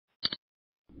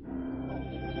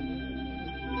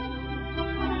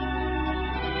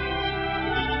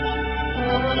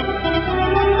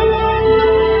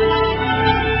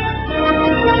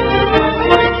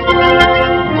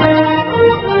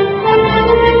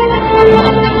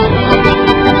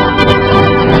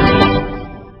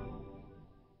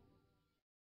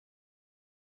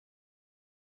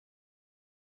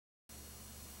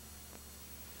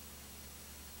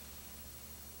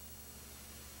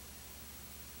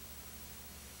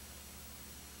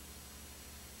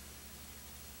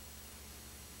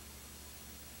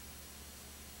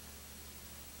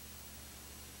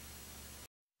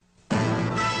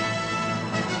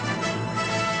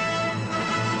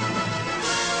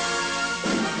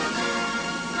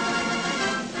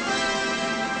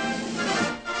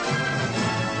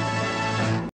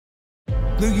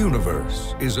The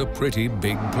universe is a pretty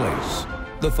big place.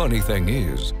 The funny thing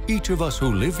is, each of us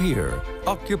who live here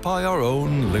occupy our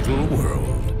own little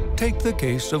world. Take the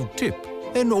case of Tip,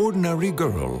 an ordinary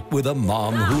girl with a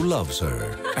mom who loves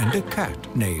her and a cat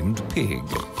named Pig.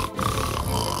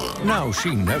 Now,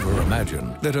 she never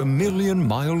imagined that a million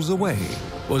miles away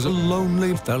was a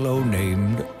lonely fellow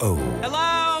named O. Hello?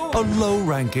 A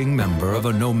low-ranking member of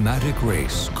a nomadic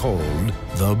race called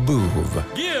the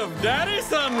Boov. Give Daddy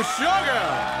some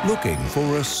sugar! Looking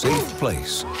for a safe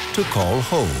place to call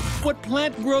home. What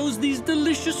plant grows these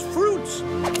delicious fruits?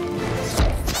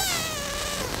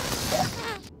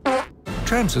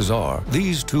 Chances are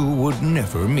these two would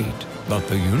never meet, but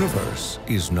the universe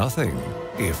is nothing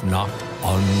if not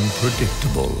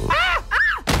unpredictable.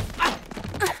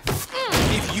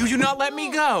 If you do not let me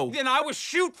go, then I will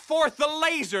shoot forth the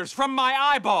lasers from my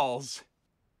eyeballs.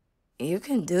 You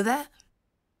can do that?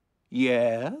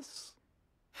 Yes.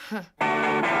 From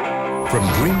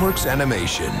DreamWorks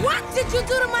Animation. What did you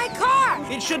do to my car?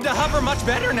 It should hover much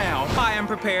better now. I am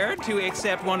prepared to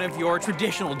accept one of your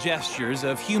traditional gestures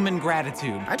of human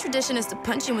gratitude. Our tradition is to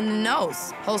punch you in the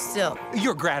nose. Hold still.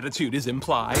 Your gratitude is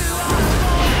implied.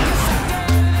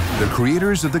 The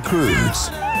creators of The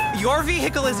Croods. Your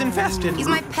vehicle is infested. He's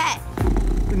my pet.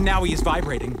 Now he is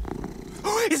vibrating.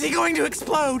 Is he going to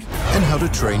explode? And How to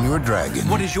Train Your Dragon.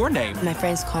 What is your name? My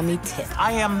friends call me Tip.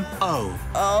 I am O.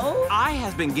 Oh? I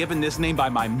have been given this name by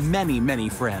my many, many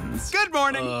friends. Good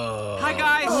morning. Hi,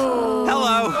 guys.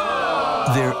 Hello.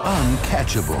 They're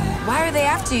uncatchable. Why are they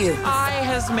after you? I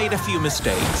has made a few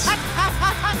mistakes.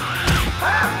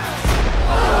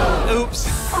 Oops.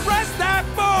 Arrest that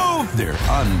move! They're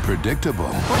unpredictable.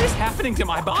 What is happening to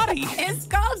my body? It's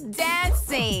called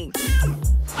dancing.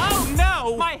 Oh,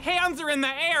 no! My hands are in the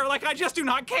air like I just do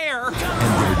not care.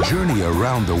 And their journey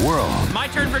around the world. My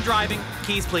turn for driving.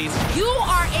 Keys, please. You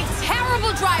are a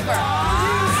terrible driver.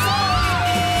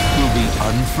 Will be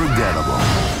unforgettable.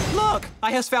 Look,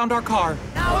 I has found our car.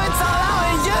 Now it's all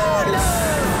out you.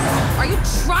 Are you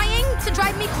trying to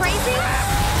drive me crazy?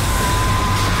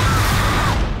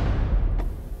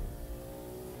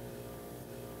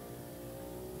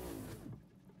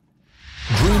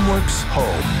 DreamWorks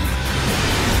Home.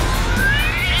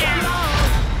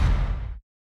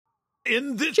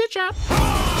 In the chit-chat.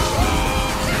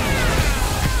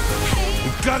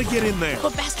 We've got to get in there.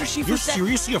 But Master Chief You're said...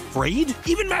 seriously afraid?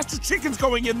 Even Master Chicken's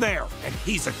going in there, and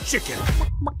he's a chicken.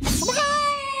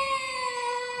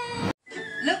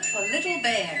 Look for Little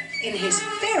Bear in his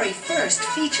very first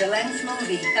feature-length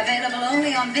movie, available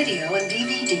only on video and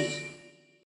DVD.